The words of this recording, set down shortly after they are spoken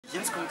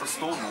Ginds komt de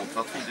stoomboot,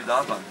 wat vindt u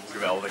daarvan?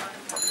 Geweldig.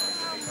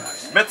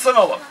 Met z'n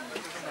allen.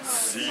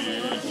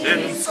 Zie,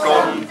 ginds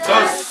komt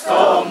de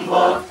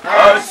stoomboot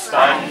uit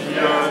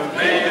Spanje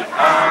weer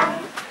aan.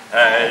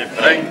 Hij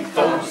brengt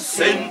ons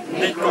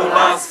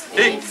Sint-Nicolaas,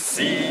 ik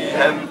zie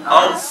hem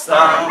al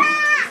staan.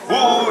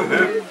 Hoe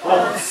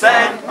huppelt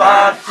zijn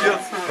paardje,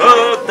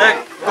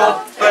 gedekt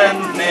op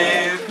en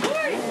neer.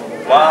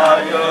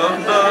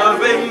 Waaien de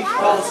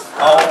winkels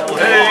al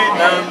heen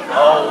en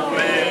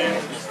alweer.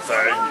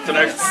 Zijn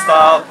knecht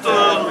staat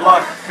te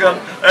lachen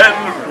en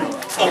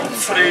roept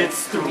ons reeds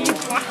toe.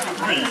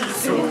 Wie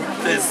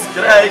zoet is,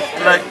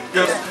 krijgt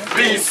lekker,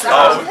 wie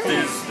stout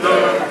is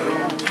de roe.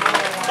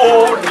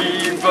 O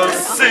lieve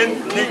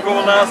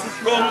Sint-Nicolaas,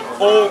 kom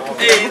ook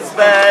eens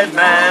bij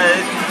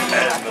mij.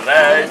 En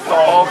rijd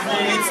toch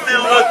niet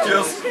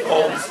stilletjes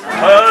ons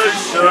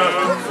huisje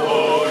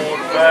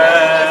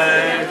voorbij.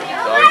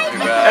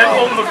 En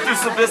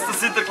ondertussen, beste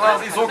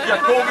Sinterklaas, is ook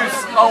Jacobus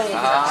al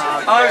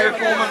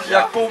aangekomen.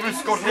 Jacobus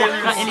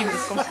Cornelius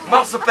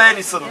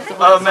Marsepijnissen.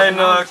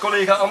 Mijn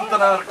collega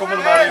ambtenaar, kom er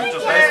maar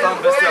eventjes bij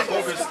staan, beste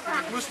Jacobus.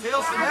 Het moest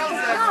heel snel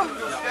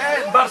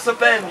zijn.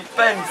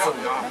 Marsepijnissen.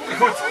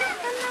 Goed.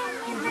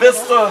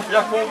 Beste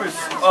Jacobus,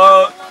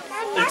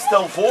 ik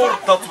stel voor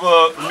dat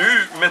we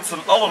nu met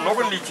z'n allen nog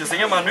een liedje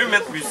zingen, maar nu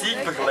met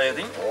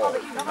muziekbegeleiding.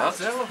 Ja,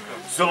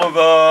 zullen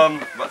we...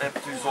 Wat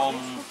hebt u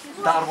zo'n...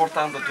 Daar wordt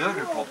aan de deur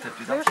geklopt, hebt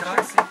u dat graag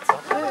gezien?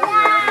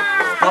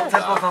 Dat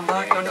hebben we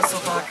vandaag nog niet zo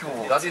vaak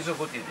gehoord. Dat is een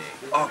goed idee.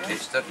 Oké.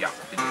 Ja,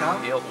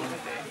 een heel goed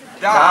idee.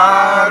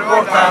 Daar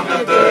wordt aan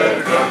de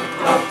deur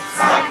geklopt,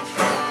 zacht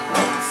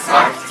geklopt,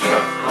 zacht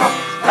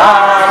geklopt.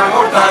 Daar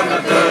wordt aan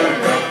de deur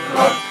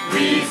geklopt,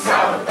 wie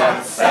zou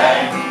dat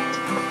zijn?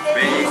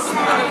 Wees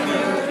maar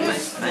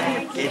gerust,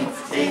 mijn kind,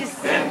 ik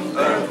ben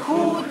een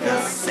goede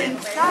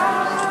Sint.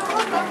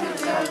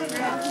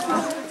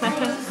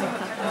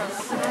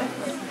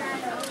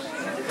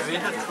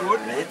 Weet het goed?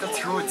 Weet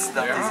het goed,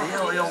 dat is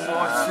heel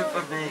mooi,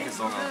 super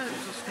meegezongen.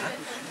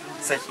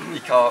 Zeg,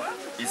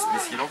 is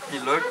misschien ook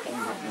niet leuk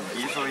om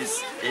hier zo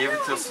eens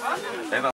eventjes...